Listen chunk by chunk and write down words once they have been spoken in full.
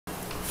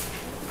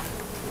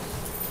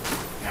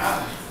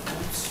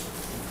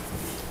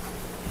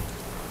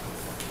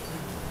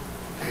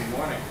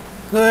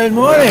Good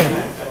morning.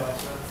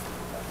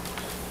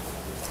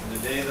 The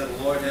day that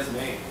the Lord has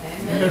made.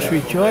 Let us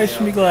rejoice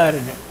and be glad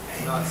in it.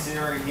 It's not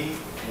searing heat,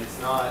 and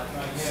it's not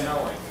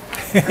snowing.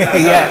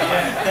 Yeah.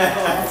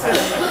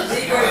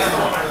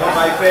 But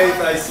by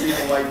faith I see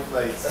the white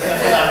plates.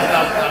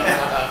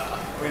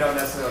 We don't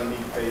necessarily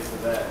need faith for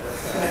that.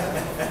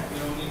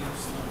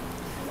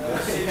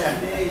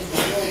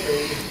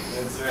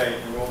 That's right,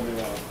 it won't be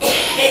long.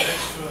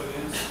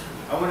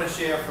 I want to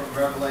share from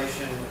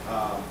Revelation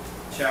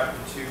chapter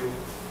 2,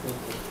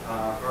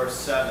 verse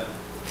 7.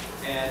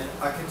 And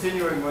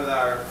continuing with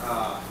our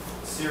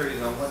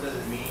series on what does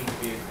it mean to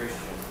be a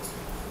Christian.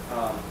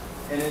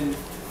 And in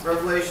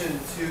Revelation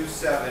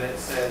 2:7 it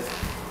says,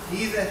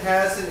 "He that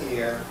has an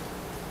ear,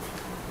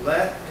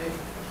 let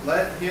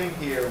him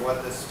hear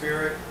what the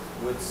Spirit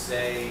would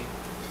say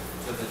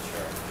to the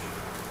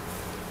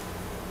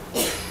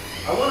church."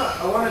 I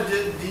want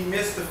to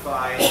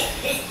demystify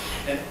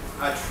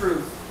a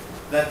truth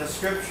that the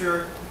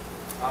Scripture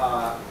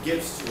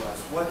gives to us.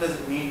 What does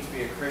it mean to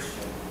be a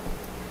Christian?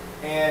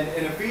 And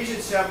in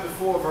Ephesians chapter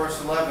 4, verse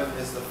 11,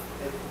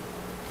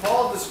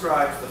 Paul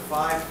describes the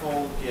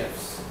fivefold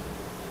gifts: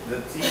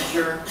 the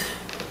teacher,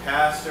 the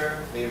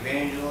pastor, the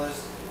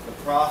evangelist, the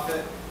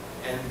prophet,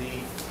 and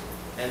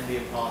the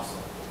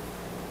apostle.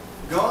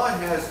 God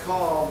has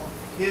called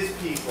His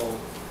people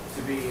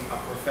to be a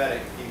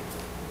prophetic people.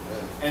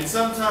 And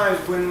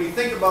sometimes when we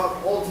think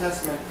about Old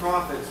Testament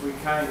prophets,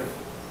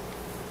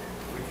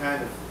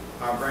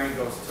 our brain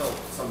goes tilt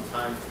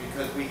sometimes,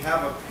 because we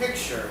have a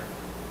picture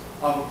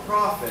of a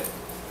prophet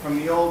from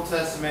the Old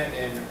Testament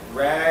in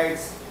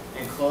rags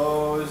and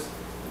clothes,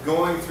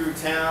 going through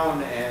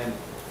town and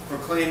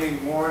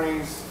proclaiming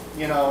warnings,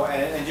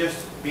 and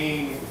just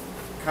being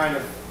kind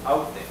of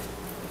out there.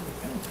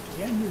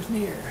 The end is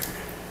near.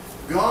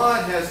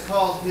 God has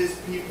called His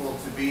people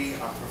to be a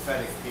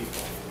prophetic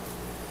people.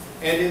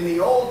 And in the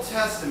Old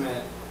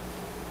Testament,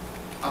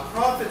 a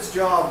prophet's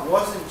job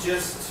wasn't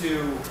just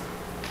to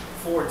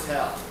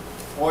foretell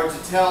or to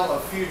tell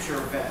of future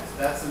events.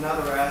 That's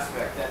another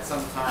aspect that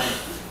sometimes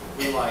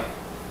we're like,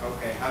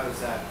 okay, how does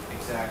that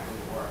exactly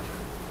work?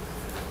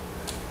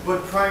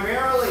 But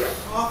primarily, a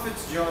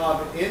prophet's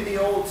job in the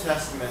Old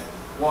Testament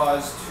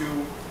was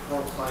to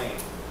proclaim,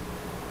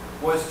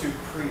 was to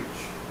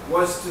preach,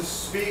 was to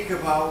speak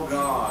about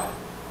God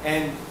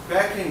and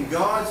beckon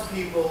God's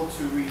people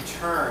to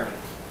return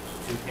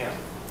to Him.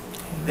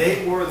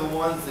 They were the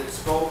ones that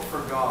spoke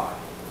for God.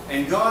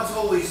 And God's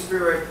Holy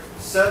Spirit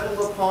settled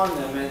upon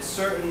them at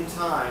certain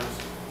times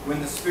when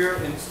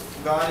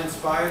God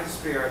inspired the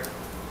Spirit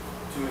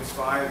to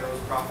inspire those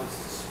prophets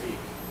to speak.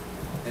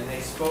 And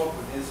they spoke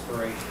with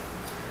inspiration.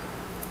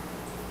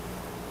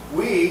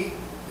 We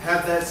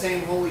have that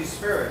same Holy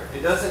Spirit.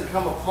 It doesn't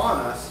come upon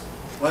us,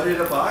 but it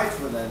abides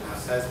within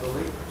us as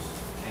believers.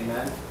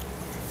 Amen?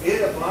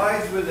 It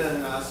abides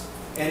within us,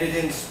 and it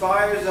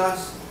inspires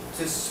us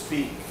to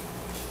speak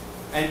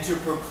and to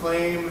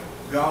proclaim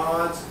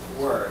God's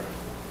Word.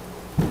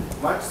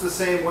 Much the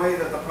same way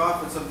that the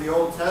prophets of the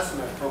Old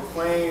Testament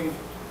proclaimed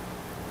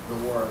the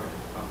Word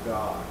of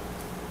God.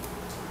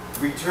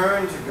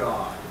 Return to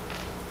God.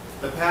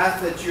 The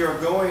path that you're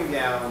going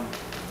down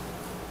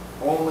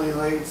only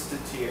leads to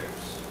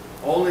tears,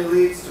 only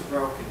leads to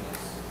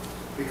brokenness,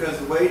 because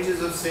the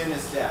wages of sin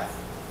is death,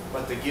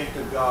 but the gift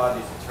of God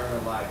is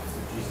eternal life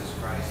through Jesus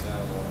Christ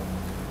our Lord.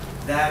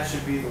 That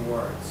should be the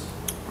words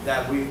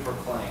that we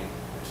proclaim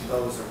to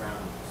those around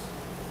us.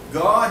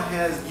 God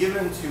has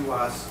given to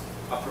us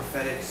a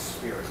prophetic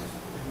spirit.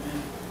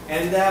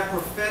 And that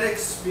prophetic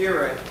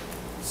spirit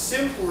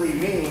simply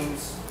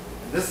means,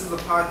 and this is the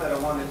part that I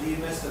want to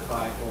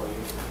demystify for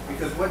you,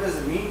 because what does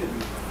it mean to be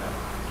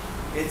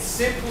prophetic? It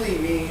simply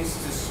means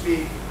to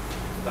speak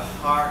the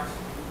heart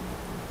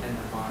and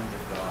the mind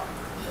of God.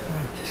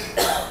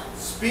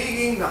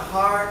 Speaking the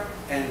heart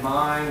and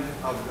mind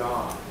of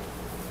God.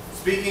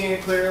 Speaking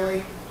it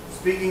clearly,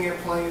 speaking it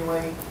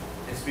plainly,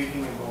 and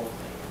speaking it boldly.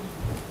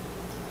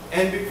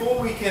 And before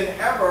we can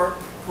ever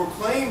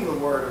proclaim the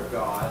Word of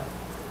God,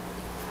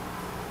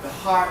 the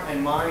heart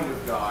and mind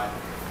of God,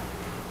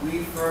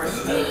 we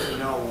first need to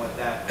know what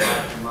that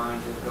heart and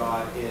mind of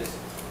God is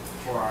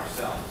for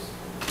ourselves.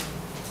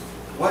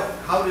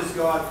 How does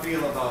God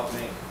feel about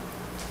me?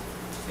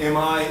 Am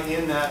I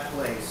in that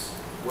place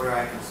where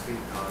I can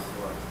speak God's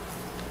Word?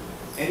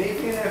 And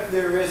even if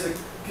there is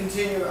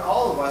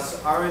all of us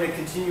are in a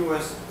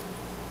continuous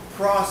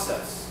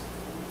process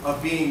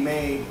of being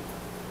made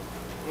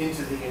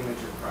into the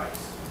image of Christ.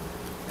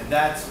 And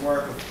that's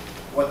work of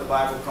what the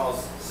Bible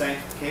calls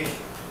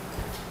sanctification.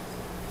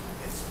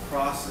 It's a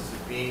process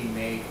of being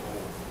made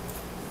whole,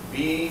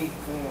 being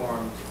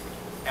formed,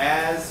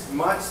 as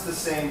much the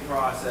same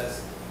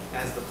process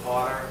as the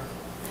potter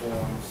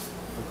forms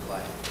the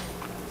clay.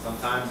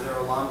 Sometimes there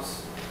are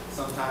lumps,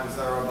 sometimes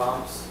there are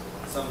bumps,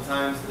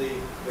 sometimes the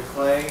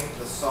clay,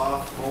 the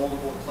soft,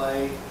 moldable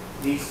clay,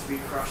 needs to be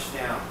crushed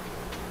down,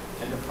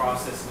 and the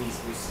process needs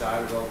to be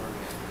started over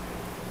again.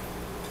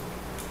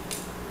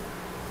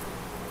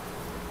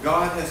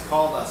 God has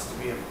called us to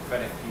be a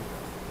prophetic people,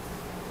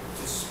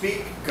 to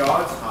speak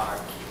God's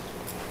heart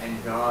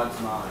and God's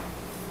mind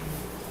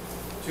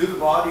to the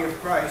body of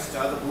Christ, to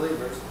other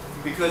believers,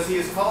 because He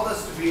has called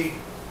us to be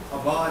a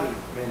body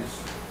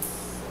ministry.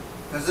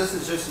 Because this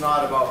is just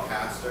not about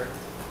pastor.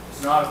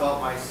 It's not about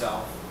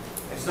myself.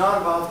 It's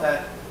not about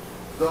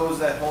those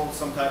that hold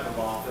some type of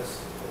office.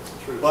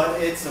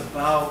 But it's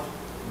about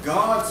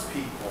God's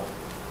people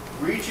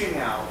reaching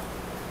out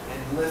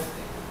and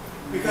lifting.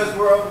 Because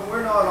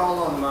we're not all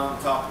on the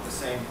mountaintop at the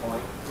same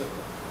point.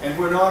 And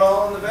we're not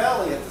all in the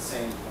valley at the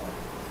same point.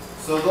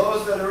 So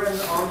those that are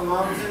on the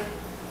mountain,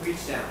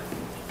 reach down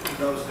to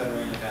those that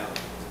are in the valley.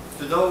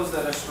 To those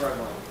that are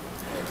struggling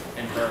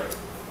and hurting.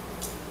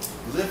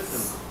 Lift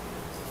them up.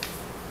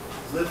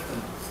 Lift them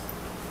up.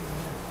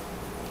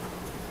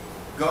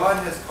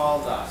 God has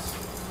called us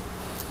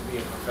to be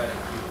a prophetic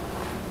people,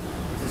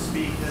 to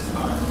speak His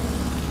heart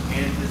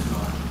and His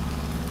mind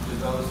to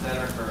those that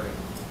are hurting,